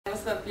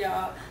What's up,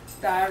 y'all? It's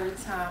diary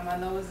time. I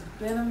know it's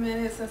been a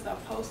minute since I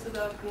posted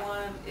up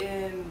one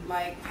in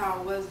like how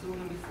I was doing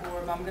it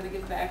before, but I'm gonna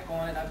get back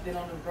on it. I've been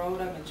on the road,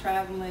 I've been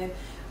traveling,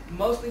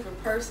 mostly for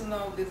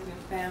personal, visiting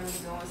family,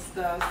 doing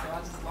stuff, so I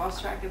just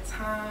lost track of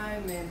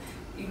time, and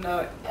you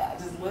know, I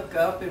just look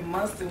up and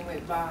months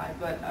went by,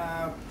 but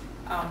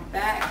I'm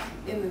back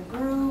in the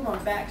groove.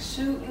 I'm back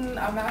shooting.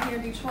 I'm out here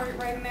in Detroit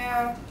right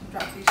now.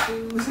 Drop these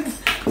shoes.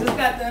 Just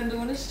got done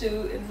doing a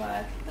shoot in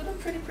my little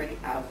pretty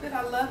outfit.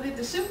 I love it.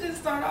 The shoot didn't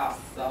start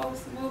off so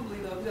smoothly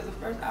though, because the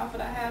first outfit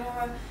I had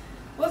on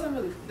wasn't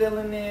really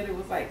feeling it. It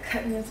was like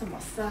cutting into my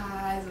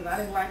size, and I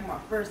didn't like my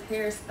first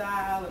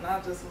hairstyle, and I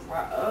just was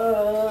like,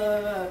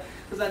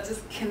 because I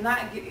just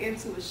cannot get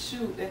into a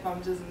shoot if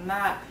I'm just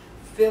not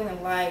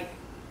feeling like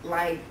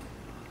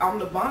I'm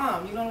the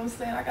bomb, you know what I'm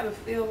saying? I gotta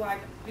feel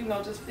like, you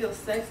know, just feel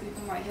sexy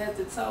from my head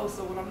to toe.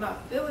 So when I'm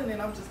not feeling it,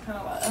 I'm just kind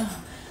of like,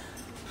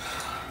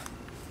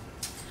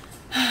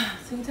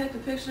 so you take the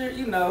picture,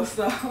 you know.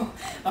 So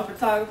my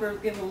photographer is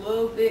getting a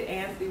little bit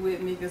antsy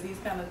with me because he's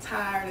kind of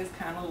tired, it's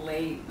kind of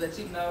late. But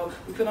you know,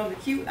 we put on the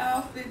cute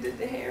outfit, did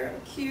the hair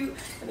cute,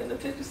 and then the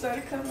picture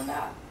started coming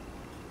out.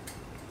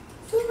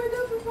 Super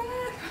duper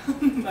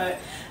fun. But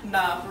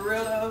nah, for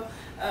real though,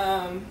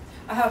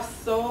 I have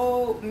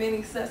so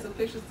many sets of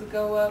pictures to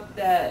go up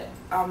that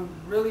I'm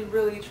really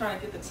trying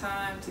to get the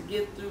time to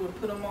get through and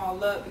put them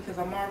all up, because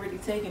I'm already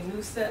taking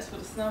new sets for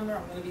the summer.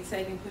 I'm going to be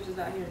taking pictures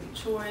out here in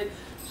Detroit,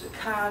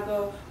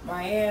 Chicago,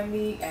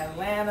 Miami,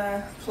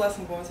 Atlanta, plus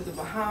I'm going to the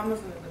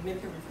Bahamas and the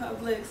Dominican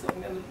Republic, so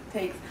I'm going to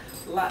take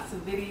lots of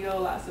video,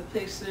 lots of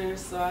pictures.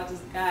 So I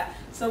just got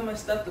so much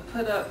stuff to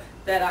put up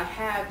that I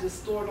have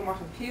just stored on my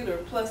computer,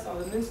 plus all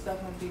the new stuff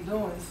I'm going to be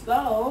doing.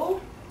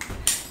 So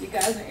you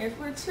guys are in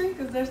for a treat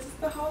because there's just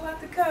a whole lot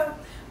to come.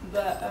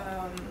 But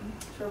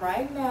for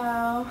right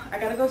now, I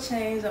gotta go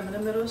change. I'm in the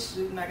middle of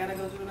shooting. I gotta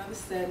go do another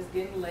set. It's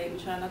getting late. We're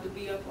trying not to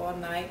be up all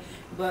night.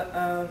 But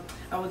I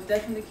will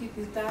definitely keep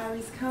these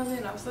diaries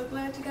coming. I'm so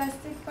glad you guys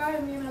stick by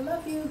me, and I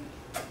love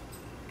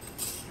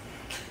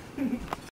you.